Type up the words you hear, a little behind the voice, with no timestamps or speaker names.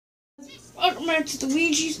Welcome back to the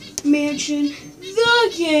Luigi's Mansion,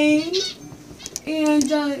 the game, and,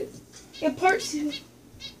 yeah, part 2,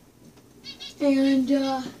 and,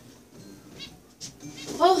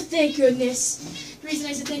 oh, thank goodness. The reason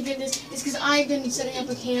I said thank goodness is because I've been setting up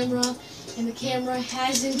a camera, and the camera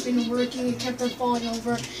hasn't been working. It kept on falling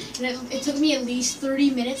over, and it took me at least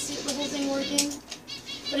 30 minutes to get the whole thing working.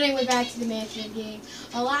 But anyway, back to the mansion game.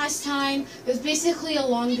 Last time, it was basically a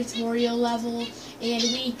long tutorial level, and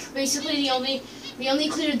we only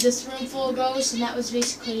cleared this room full of ghosts, and that was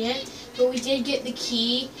basically it. But we did get the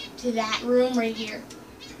key to that room right here.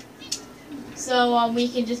 So, we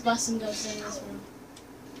can just bust some ghosts in this room.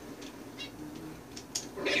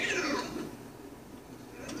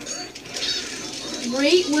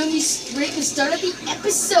 Right at the start of the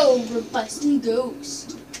episode, we're busting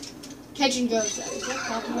ghosts. Catching ghosts, that is.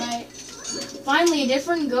 Copyright. Finally, a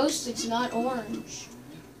different ghost. It's not orange.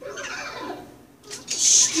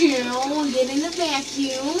 Still, get in the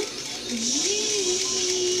vacuum.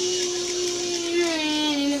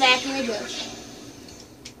 And in the vacuum it goes.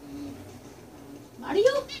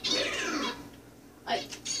 Mario?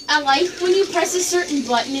 I like when you press a certain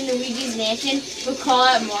button in Luigi's Mansion, it'll call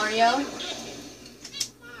out Mario.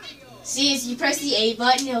 See, if you press the A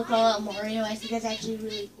button, it'll call out Mario. I think that's actually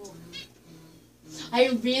really cool. I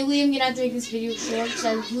really am going to have to make this video short because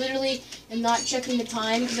I literally am not checking the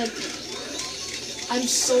time because I'm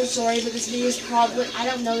so sorry, but this video is probably, I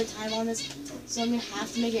don't know the time on this, so I'm going to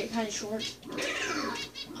have to make it kind of short.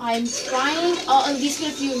 I'm trying, I'll at least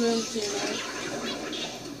get a few rooms here though.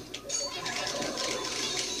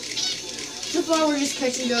 So far we're just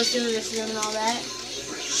catching ghosts in this room and all that.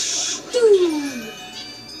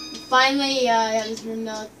 Finally, yeah, this room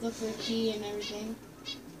now, look for a key and everything.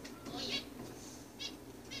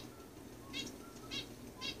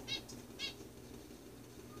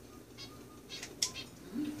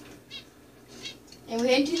 And we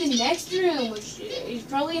head to the next room, which is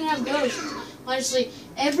probably going to have ghosts. Honestly,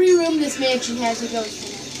 every room in this mansion has a ghost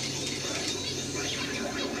in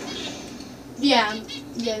it. Yeah,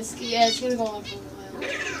 it's going to go on for a while.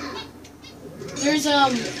 There's a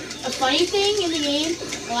funny thing in the game.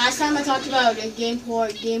 The last time I talked about Game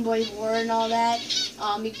Boy Horror and all that,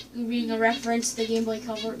 reading a reference to the Game Boy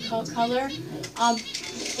color.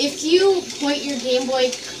 If you point your Game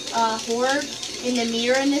Boy Horror in the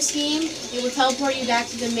mirror in this game, it will teleport you back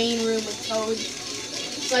to the main room with Toad.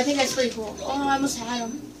 So I think that's pretty cool. Oh, I almost had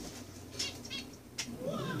him.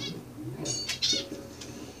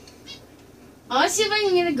 I want to see if I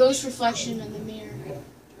can get a ghost reflection in the mirror.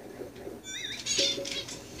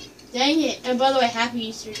 Dang it. And by the way, happy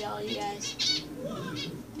Easter to all you guys.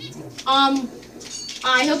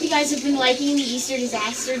 I hope you guys have been liking the Easter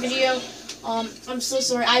disaster video. I'm so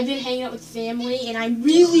sorry. I've been hanging out with family, and I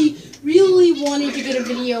really wanted to get a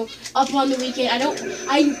video up on the weekend.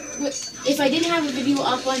 If I didn't have a video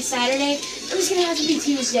up on Saturday, it was gonna have to be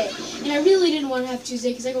Tuesday. And I really didn't want to have Tuesday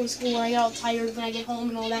because I go to school and I get all tired when I get home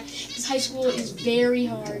and all that. Because high school is very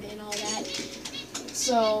hard and all that.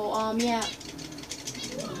 So, yeah.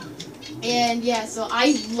 And yeah, so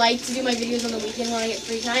I like to do my videos on the weekend when I get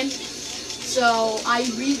free time. So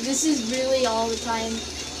this is really all the time.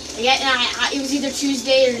 It was either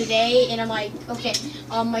Tuesday or today, and I'm like, okay,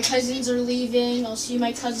 my cousins are leaving. I'll see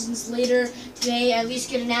my cousins later today. At least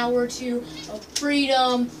get an hour or two of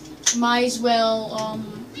freedom. Might as well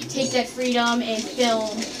take that freedom and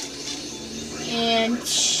film. And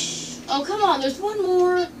oh, come on, there's one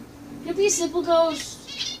more. Can it be a simple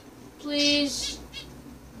ghost, please?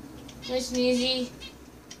 Nice and easy.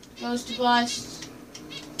 Ghost to bust.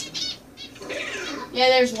 Yeah,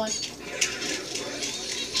 there's one.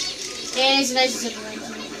 And it's a nice and simple one.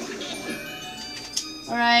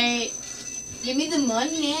 Alright. Give me the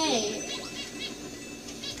money.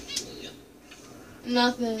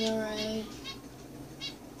 Nothing, alright.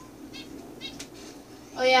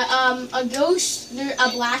 Oh yeah, a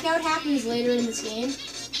blackout happens later in this game.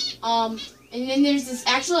 And then there's this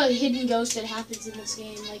actual hidden ghost that happens in this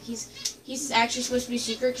game. Like, he's actually supposed to be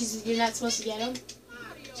secret because you're not supposed to get him.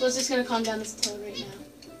 So it's just gonna calm down this Toad right now.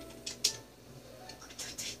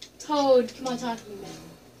 Toad, come on, talk to me,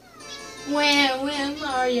 man. When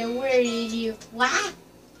Mario, where did you? What?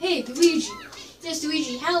 Hey, Luigi. Just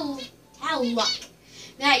Luigi, how luck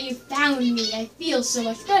that you found me. I feel so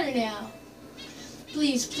much better now.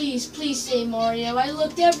 Please say Mario. I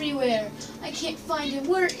looked everywhere. I can't find him.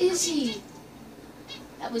 Where is he?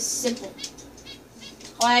 That was simple.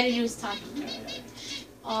 All I had to do was talk to him.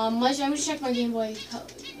 I'm gonna check my Game Boy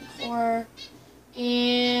Horror.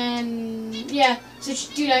 And yeah, so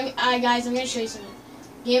dude, guys, I'm gonna show you something.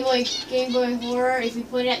 Game Boy Horror. If you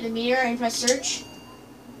put it at the mirror and press search,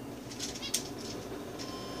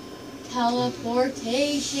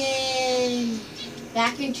 Teleportation!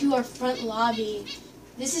 Back into our front lobby.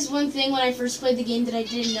 This is one thing when I first played the game that I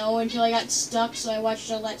didn't know until I got stuck, so I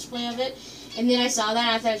watched a Let's Play of it. And then I saw that and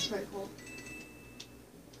I thought it was pretty cool.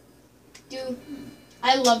 Dude,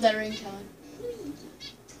 I love that ringtone.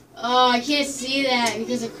 Oh, I can't see that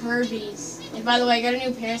because of Kirby's. And by the way, I got a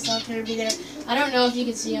new Parasol Kirby there. I don't know if you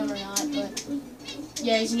can see him or not, but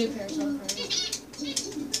yeah, he's a new Parasol Kirby.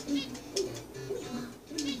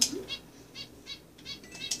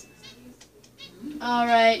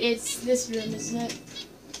 Alright, it's this room, isn't it?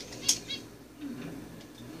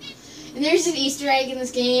 And there's an Easter egg in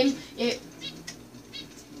this game. There's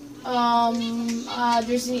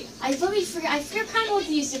an, I forget kind of what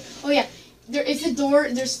the Easter, oh yeah,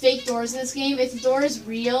 there's fake doors in this game. If the door is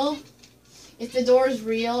real,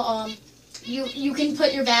 you can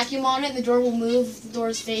put your vacuum on it and the door will move. If the door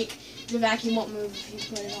is fake, the vacuum won't move if you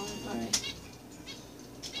put it on. Alright.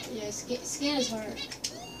 Yeah, scan is hard.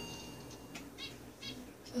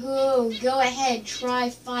 Oh, go ahead, try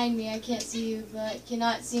find me. I can't see you, but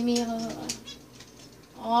cannot see me.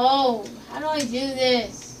 Oh, how do I do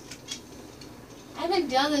this? I haven't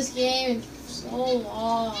done this game in so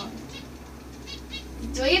long.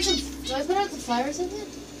 Do I put out the fire or something?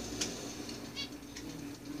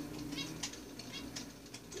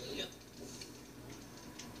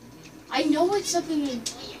 I know it's something to...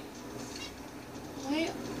 Wait,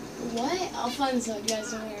 what? I'll find this out,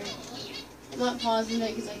 guys, don't worry. I'm not pausing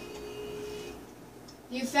it because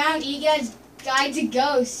you found EGAD's Guide to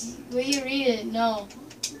Ghosts. Will you read it? No.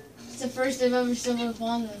 It's the first I've ever stumbled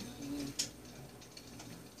upon them.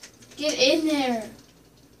 Get in there.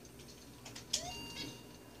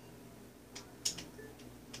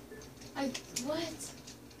 What?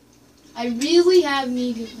 I really have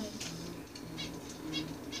media play.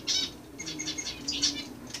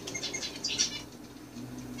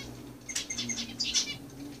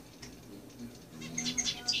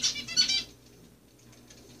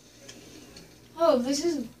 Oh, this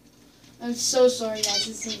is... I'm so sorry, guys.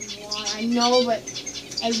 This is long. I know, but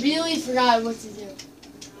I really forgot what to do.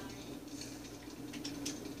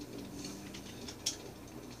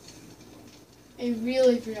 I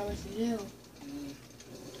really forgot what to do.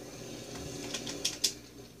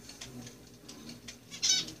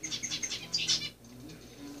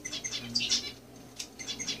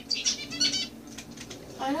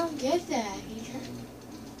 I don't get that.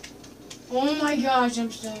 Oh my gosh,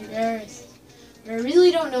 I'm so embarrassed. But I really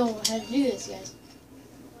don't know how to do this, guys.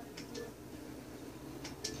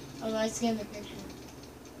 Oh, I scanned the picture.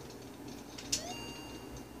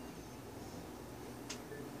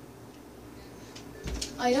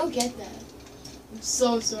 I don't get that. I'm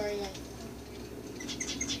so sorry, guys.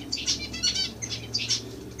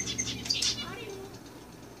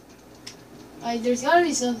 There's gotta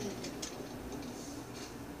be something.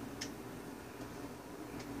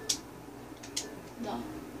 No.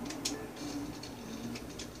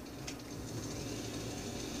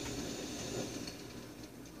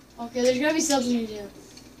 Okay, there's gotta be something to do.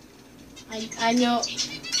 I know.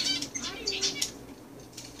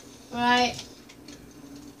 Right.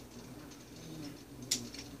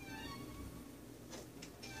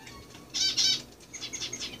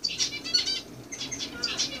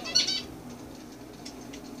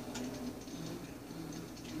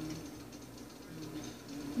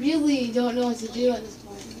 Really don't know what to do at this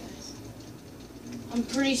point, guys. I'm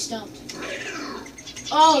pretty stumped.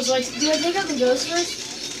 Oh, so do I take out the ghost first?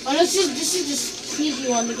 Oh, no, this is just sneaky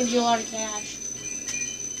one that gives you a lot of cash.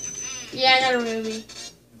 Yeah, I got a ruby.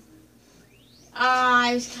 Ah,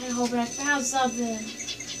 I was kind of hoping I found something.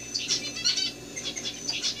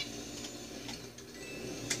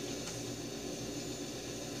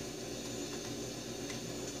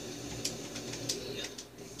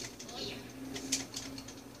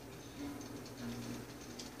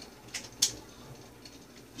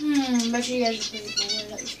 I bet you guys are pretty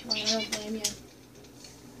bored at this point. I don't blame you.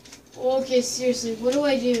 Okay, seriously, what do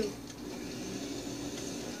I do?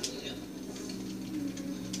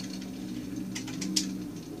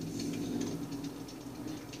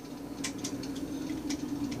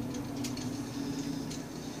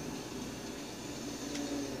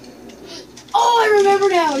 Oh, I remember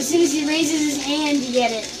now. As soon as he raises his hand to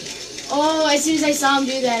get it. Oh, as soon as I saw him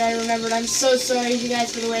do that, I remembered. I'm so sorry, you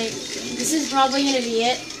guys, for the wait. This is probably going to be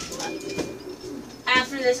it.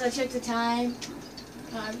 After this, I check the time.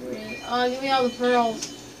 God, great. Oh, give me all the pearls.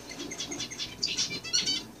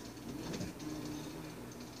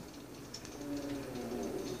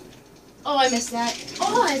 Oh, I missed that.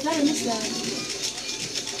 Oh, I thought I missed that.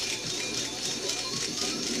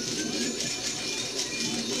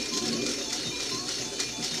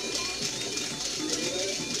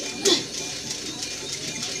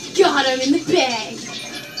 got him in the bag.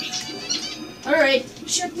 Alright,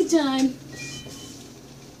 check the time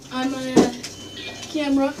on my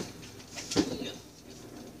camera.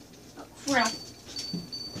 Oh, crap.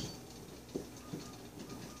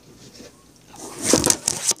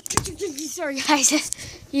 Sorry, guys.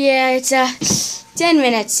 Yeah, it's 10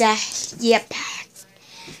 minutes. Yep.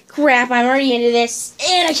 Crap, I'm already into this,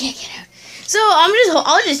 and I can't get out. So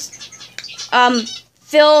I'll just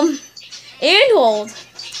film and hold.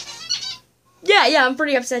 Yeah, I'm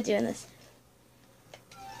pretty upset doing this.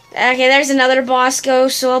 Okay, there's another boss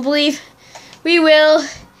ghost, so I believe we will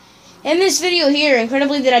end this video here.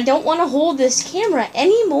 Incredibly, that I don't want to hold this camera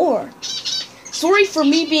anymore. Sorry for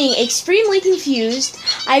me being extremely confused.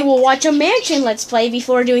 I will watch a mansion Let's Play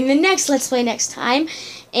before doing the next Let's Play next time.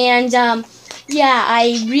 And, yeah,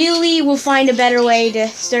 I really will find a better way to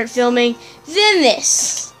start filming than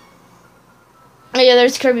this. Oh yeah,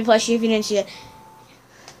 there's Kirby plushie if you didn't see it.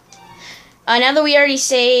 Now that we already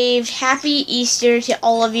saved, Happy Easter to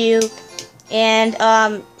all of you. And,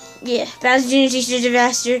 yeah, Bowser Jr.'s Easter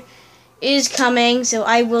Disaster is coming, so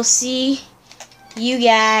I will see you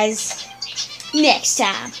guys next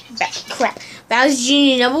time. Crap. Bowser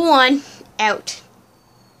Jr. #1, out.